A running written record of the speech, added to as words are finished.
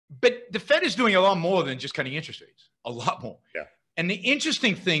But the Fed is doing a lot more than just cutting interest rates, a lot more. Yeah. And the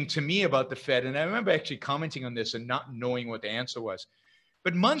interesting thing to me about the Fed, and I remember actually commenting on this and not knowing what the answer was,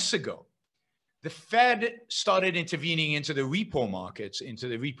 but months ago, the Fed started intervening into the repo markets, into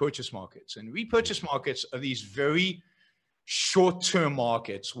the repurchase markets. And repurchase markets are these very short-term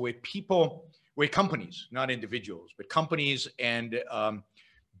markets where companies, not individuals, but companies and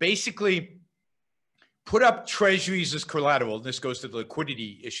basically put up treasuries as collateral. This goes to the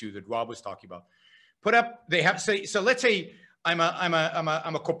liquidity issue that Rob was talking about. So let's say I'm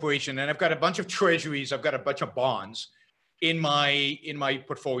a corporation and I've got a bunch of treasuries, I've got a bunch of bonds in my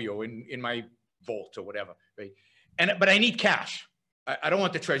portfolio, in my vault or whatever, right? But I need cash. I don't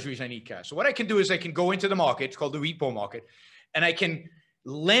want the treasuries, I need cash. So what I can do is I can go into the market, it's called the repo market, and I can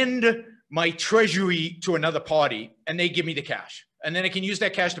lend my treasury to another party and they give me the cash. And then I can use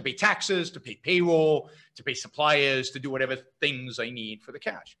that cash to pay taxes, to pay payroll, to pay suppliers, to do whatever things I need for the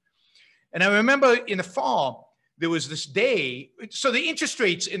cash. And I remember in the fall, there was this day, so the interest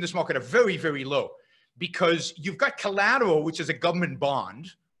rates in this market are very, very low because you've got collateral, which is a government bond,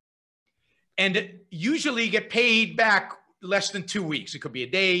 and usually get paid back less than 2 weeks. It could be a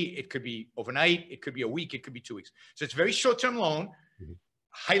day, it could be overnight, it could be a week, it could be 2 weeks. So it's a very short-term loan,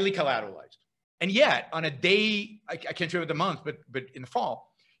 highly collateralized. And yet on a day, I can't remember the month, but in the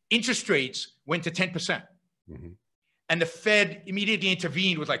fall, interest rates went to 10%. And the Fed immediately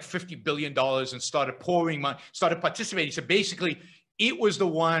intervened with like $50 billion and started pouring money, started participating. So basically it was the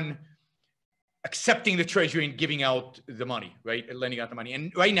one accepting the treasury and giving out the money, right? And lending out the money.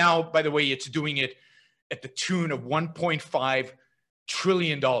 And right now, by the way, it's doing it at the tune of $1.5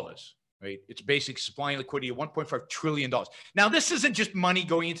 trillion, right? It's basically supplying liquidity of $1.5 trillion. Now, this isn't just money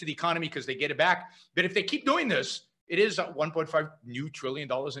going into the economy because they get it back, but if they keep doing this, it is $1.5 new trillion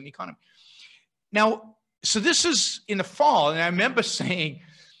in the economy. Now, so this is in the fall, and I remember saying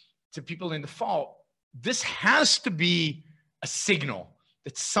to people in the fall, this has to be a signal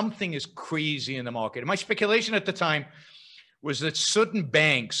that something is crazy in the market. And my speculation at the time was that certain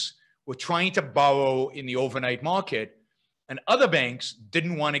banks were trying to borrow in the overnight market, and other banks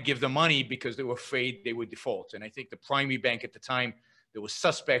didn't want to give the money because they were afraid they would default. And I think the primary bank at the time that was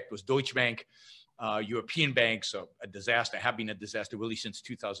suspect was Deutsche Bank. European banks are a disaster, have been a disaster really since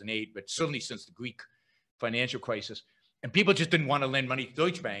 2008, but certainly since the Greek financial crisis. And people just didn't want to lend money to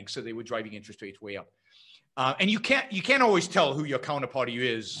Deutsche Bank, so they were driving interest rates way up. And you can't always tell who your counterparty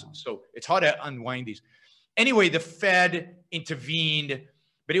is, so it's hard to unwind these. Anyway, the Fed intervened,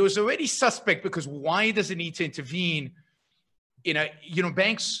 but it was already suspect because why does it need to intervene?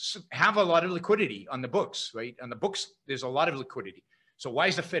 Banks have a lot of liquidity on the books, right? On the books, there's a lot of liquidity. So why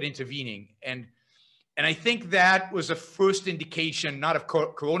is the Fed intervening? And I think that was a first indication, not of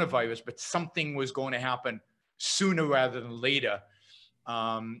coronavirus, but something was going to happen sooner rather than later.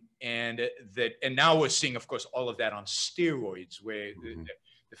 And now we're seeing, of course, all of that on steroids, where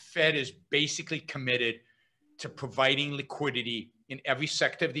the Fed is basically committed to providing liquidity in every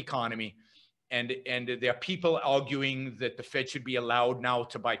sector of the economy. And there are people arguing that the Fed should be allowed now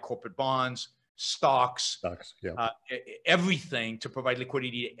to buy corporate bonds, stocks, yeah. Everything to provide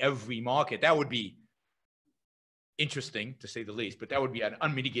liquidity to every market. That would be interesting, to say the least, but that would be an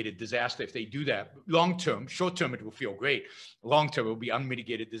unmitigated disaster if they do that. Long term, short term, it will feel great. Long term, it will be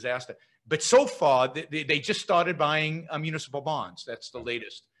unmitigated disaster. But so far, they just started buying municipal bonds. That's the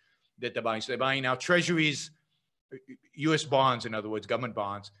latest that they're buying. So they're buying now treasuries, U.S. bonds, in other words, government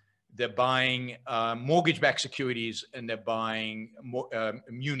bonds. They're buying mortgage-backed securities, and they're buying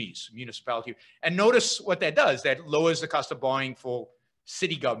municipality. And notice what that does. That lowers the cost of borrowing for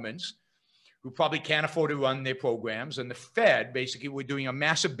city governments, who probably can't afford to run their programs. And the Fed, basically, we're doing a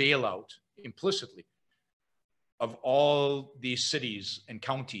massive bailout implicitly of all these cities and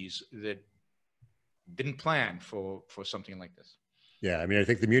counties that didn't plan for something like this. Yeah, I mean, I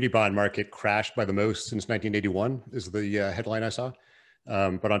think the muni bond market crashed by the most since 1981 is the headline I saw.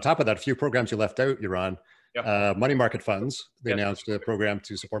 But on top of that, a few programs you left out, Yaron. Yep. Money market funds. They announced a program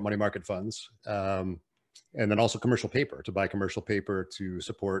to support money market funds. And then also commercial paper, to buy commercial paper to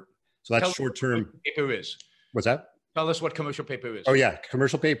support. So that's short-term. Paper is. What's that? Tell us what commercial paper is. Oh yeah,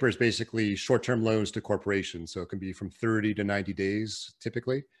 commercial paper is basically short-term loans to corporations. So it can be from 30 to 90 days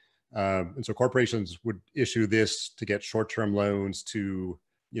typically. And so corporations would issue this to get short-term loans to,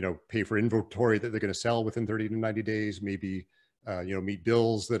 pay for inventory that they're going to sell within 30 to 90 days, maybe, meet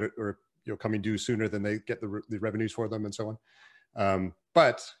bills that are coming due sooner than they get the revenues for them and so on.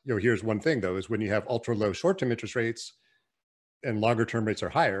 But here's one thing though, is when you have ultra low short-term interest rates and longer term rates are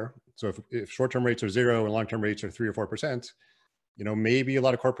higher. So if short-term rates are 0 and long-term rates are 3 or 4%, maybe a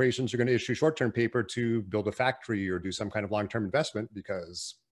lot of corporations are going to issue short-term paper to build a factory or do some kind of long-term investment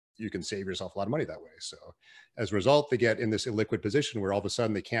because, you can save yourself a lot of money that way. So as a result, they get in this illiquid position where all of a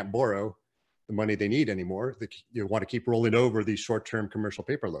sudden they can't borrow the money they need anymore. They want to keep rolling over these short-term commercial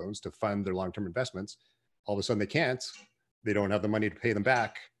paper loans to fund their long-term investments. All of a sudden they can't. They don't have the money to pay them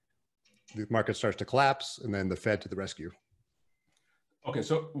back. The market starts to collapse, and then the Fed to the rescue. Okay,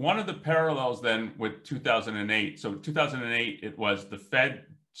 so one of the parallels then with 2008. So 2008, it was the Fed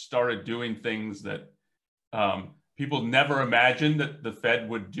started doing things that people never imagined that the Fed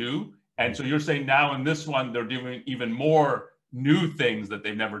would do. And so you're saying now in this one, they're doing even more new things that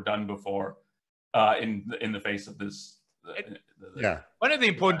they've never done before in the face of this. Yeah. One of the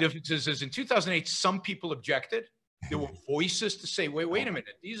important differences is in 2008, some people objected. There were voices to say, wait a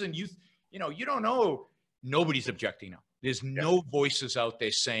minute. These are youth, you don't know. Nobody's objecting now. There's no voices out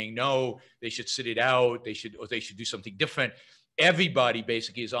there saying, no, they should sit it out. They should do something different. Everybody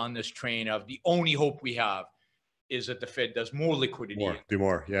basically is on this train of the only hope we have is that the Fed does more liquidity. Do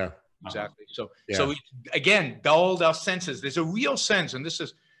more. Yeah. Exactly. So again, dulled our senses. There's a real sense, and this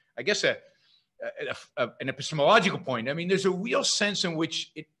is, I guess, an epistemological point. I mean, there's a real sense in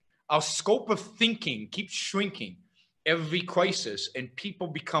which our scope of thinking keeps shrinking every crisis, and people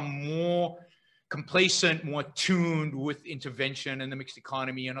become more complacent, more tuned with intervention and the mixed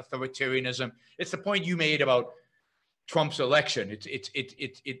economy and authoritarianism. It's the point you made about Trump's election.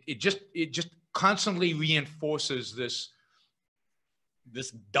 It just constantly reinforces this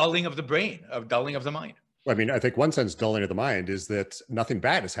dulling of the brain, dulling of the mind. Well, I mean, I think one sense dulling of the mind is that nothing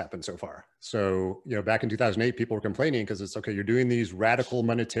bad has happened so far. So, back in 2008, people were complaining because it's okay, you're doing these radical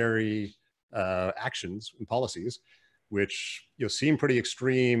monetary actions and policies, which seem pretty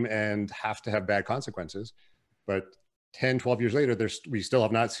extreme and have to have bad consequences. But 10, 12 years later, we still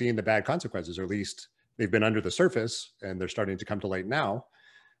have not seen the bad consequences, or at least they've been under the surface and they're starting to come to light now.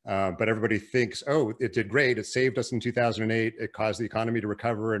 But everybody thinks, oh, it did great. It saved us in 2008. It caused the economy to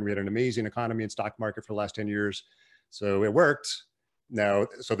recover, and we had an amazing economy and stock market for the last 10 years. So it worked. Now,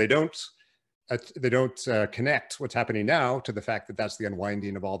 so they don't connect what's happening now to the fact that that's the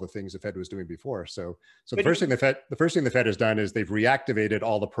unwinding of all the things the Fed was doing before. So the first thing the Fed has done is they've reactivated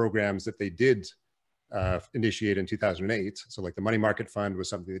all the programs that they did initiate in 2008. So like the money market fund was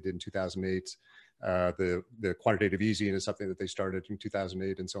something they did in 2008. The quantitative easing is something that they started in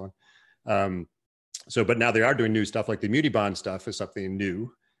 2008 and so on. But now they are doing new stuff, like the muni bond stuff is something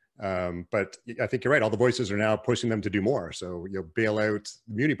new. But I think you're right. All the voices are now pushing them to do more. So, bail out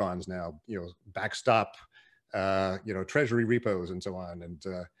muni bonds now, backstop, treasury repos and so on. And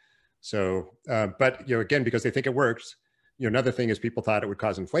but again, because they think it works, another thing is people thought it would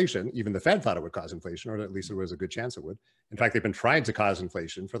cause inflation. Even the Fed thought it would cause inflation, or at least there was a good chance it would. In fact, they've been trying to cause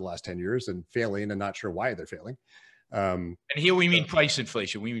inflation for the last 10 years and failing, and not sure why they're failing. And here we mean price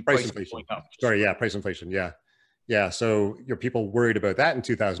inflation. We mean price inflation. Sorry, yeah, price inflation. Yeah. Yeah, so people worried about that in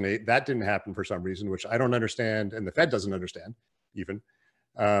 2008. That didn't happen for some reason, which I don't understand, and the Fed doesn't understand even.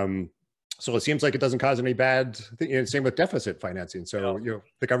 So it seems like it doesn't cause any bad thing. Same with deficit financing. So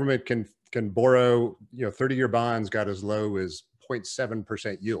the government can borrow. 30-year bonds got as low as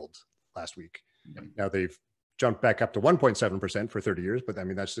 0.7% yield last week. Now they've jumped back up to 1.7% for 30 years, but I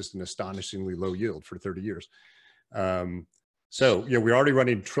mean that's just an astonishingly low yield for 30 years. So we're already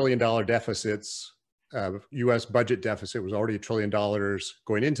running $1 trillion deficits. U.S. budget deficit was already $1 trillion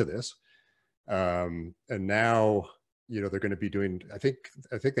going into this, and now they're going to be doing. I think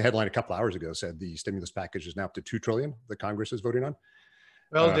the headline a couple hours ago said the stimulus package is now up to $2 trillion. The Congress is voting on.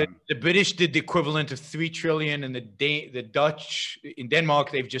 Well, the British did the equivalent of $3 trillion, and the Dutch in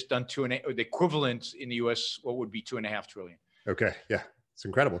Denmark they've just done or the equivalent in the U.S. what would be $2.5 trillion. Okay, yeah, it's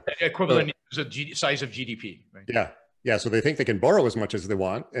incredible. The equivalent is the size of GDP, right? Yeah. Yeah, so they think they can borrow as much as they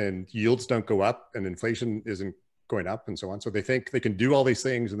want, and yields don't go up, and inflation isn't going up, and so on. So they think they can do all these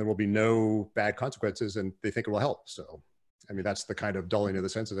things, and there will be no bad consequences, and they think it will help. So, I mean, that's the kind of dulling of the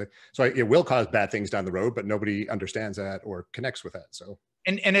senses. So it will cause bad things down the road, but nobody understands that or connects with that. So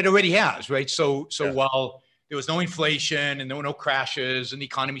and it already has, right? So while there was no inflation and there were no crashes, and the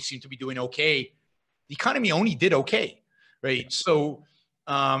economy seemed to be doing okay, the economy only did okay, right? So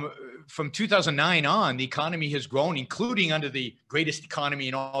from 2009 on, the economy has grown, including under the greatest economy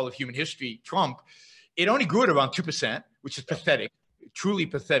in all of human history, Trump. It only grew at around 2%, which is pathetic, truly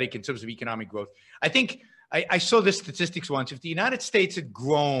pathetic in terms of economic growth. I think I saw this statistics once. If the United States had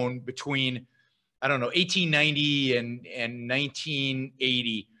grown between, 1890 and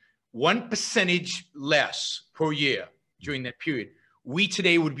 1980, 1% less per year during that period, we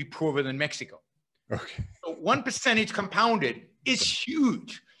today would be poorer than Mexico. Okay. So 1% compounded is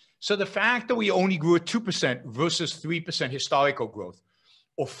huge. So the fact that we only grew at 2% versus 3% historical growth,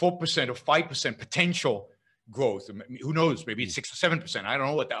 or 4% or 5% potential growth. Who knows? Maybe it's 6 or 7%. I don't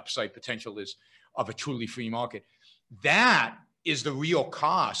know what the upside potential is of a truly free market. That is the real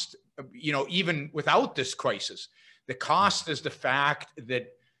cost, even without this crisis. The cost is the fact that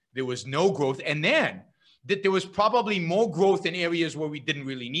there was no growth, and then that there was probably more growth in areas where we didn't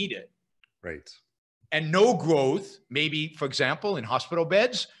really need it. Right. And no growth, maybe, for example, in hospital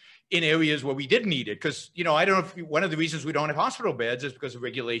beds in areas where we did need it. Because, I don't know if one of the reasons we don't have hospital beds is because of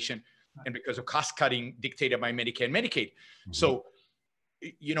regulation and because of cost cutting dictated by Medicare and Medicaid. Mm-hmm. So,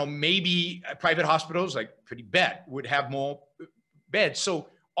 maybe private hospitals like Pretty Bet would have more beds. So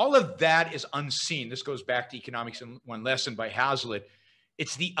all of that is unseen. This goes back to Economics in One Lesson by Hazlitt.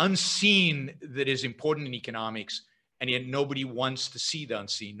 It's the unseen that is important in economics, and yet nobody wants to see the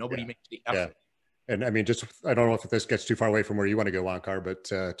unseen. Nobody makes the effort. Yeah. And I mean, I don't know if this gets too far away from where you want to go, Ankar, but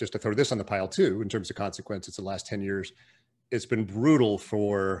just to throw this on the pile too, in terms of consequences, the last 10 years, it's been brutal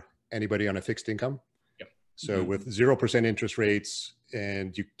for anybody on a fixed income. Yep. So with 0% interest rates,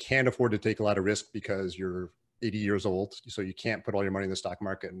 and you can't afford to take a lot of risk because you're 80 years old. So you can't put all your money in the stock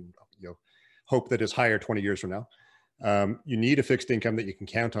market and hope that it's higher 20 years from now. You need a fixed income that you can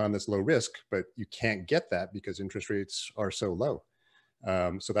count on that's low risk, but you can't get that because interest rates are so low.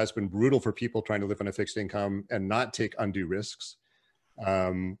 So that's been brutal for people trying to live on a fixed income and not take undue risks.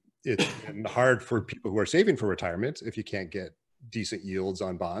 It's been hard for people who are saving for retirement if you can't get decent yields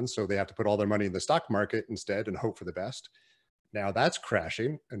on bonds. So they have to put all their money in the stock market instead and hope for the best. Now that's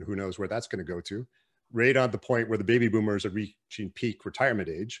crashing, and who knows where that's going to go to, right on the point where the baby boomers are reaching peak retirement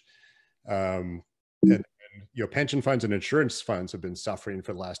age. And pension funds and insurance funds have been suffering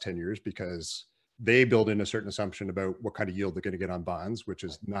for the last 10 years because they build in a certain assumption about what kind of yield they're going to get on bonds, which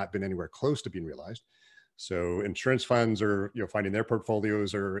has not been anywhere close to being realized. So insurance funds are, finding their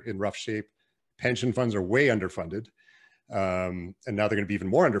portfolios are in rough shape. Pension funds are way underfunded. And now they're going to be even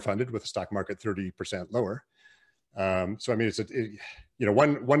more underfunded with the stock market 30% lower. So, I mean,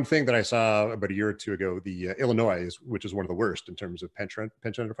 one thing that I saw about a year or two ago, the Illinois, which is one of the worst in terms of pension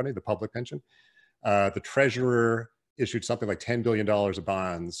underfunding, the public pension, the treasurer issued something like $10 billion of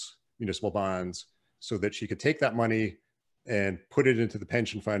bonds, municipal bonds, so that she could take that money and put it into the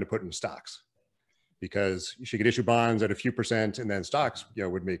pension fund and put it in stocks, because she could issue bonds at a few percent and then stocks,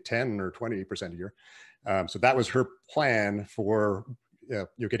 would make 10 or 20% a year. So that was her plan for,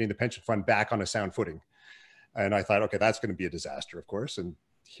 getting the pension fund back on a sound footing. And I thought, okay, that's going to be a disaster, of course. And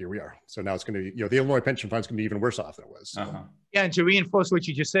here we are. So now it's going to be, the Illinois pension fund's going to be even worse off than it was. So. Yeah. And to reinforce what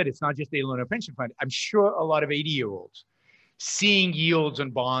you just said, it's not just the Illinois pension fund. I'm sure a lot of 80-year-olds seeing yields on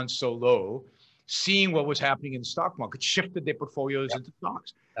bonds so low, seeing what was happening in the stock market, shifted their portfolios into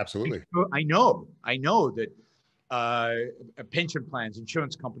stocks. Absolutely. I know that pension plans,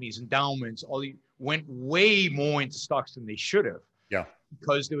 insurance companies, endowments, went way more into stocks than they should have. Yeah.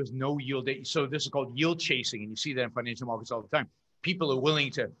 Because there was no yield. So this is called yield chasing. And you see that in financial markets all the time. People are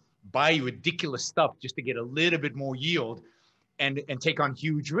willing to buy ridiculous stuff just to get a little bit more yield and take on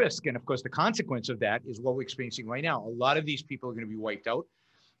huge risk. And of course, the consequence of that is what we're experiencing right now. A lot of these people are going to be wiped out.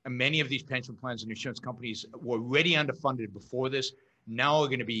 And many of these pension plans and insurance companies were already underfunded before this. Now are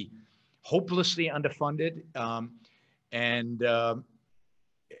going to be hopelessly underfunded.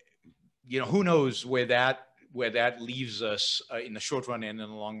 Who knows where that leaves us in the short run and in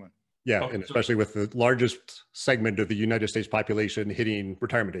the long run. Yeah, and especially with the largest segment of the United States population hitting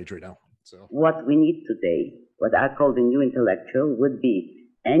retirement age right now. So what we need today, what I call the new intellectual, would be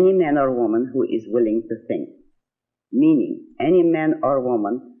any man or woman who is willing to think. Meaning, any man or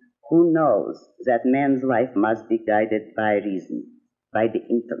woman who knows that man's life must be guided by reason, by the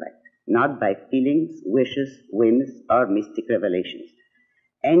intellect, not by feelings, wishes, whims, or mystic revelations.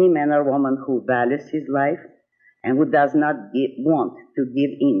 Any man or woman who values his life and who does not want to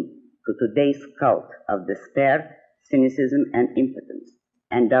give in to today's cult of despair, cynicism, and impotence,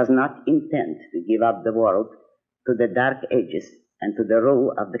 and does not intend to give up the world to the dark ages and to the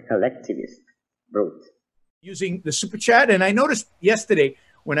rule of the collectivist brute. Using the super chat, and I noticed yesterday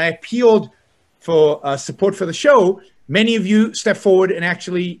when I appealed for support for the show, many of you stepped forward and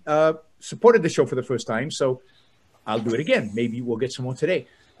actually supported the show for the first time. So I'll do it again. Maybe we'll get some more today.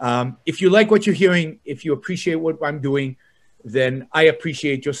 If you like what you're hearing, if you appreciate what I'm doing, then I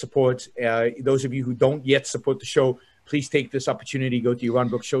appreciate your support. Those of you who don't yet support the show, please take this opportunity. Go to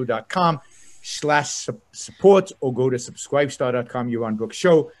yaronbrookshow.com/support or go to subscribestar.com, Yaron Brook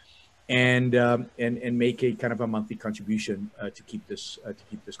Show, and make a kind of a monthly contribution to keep this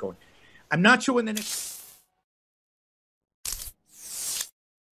going. I'm not sure when the next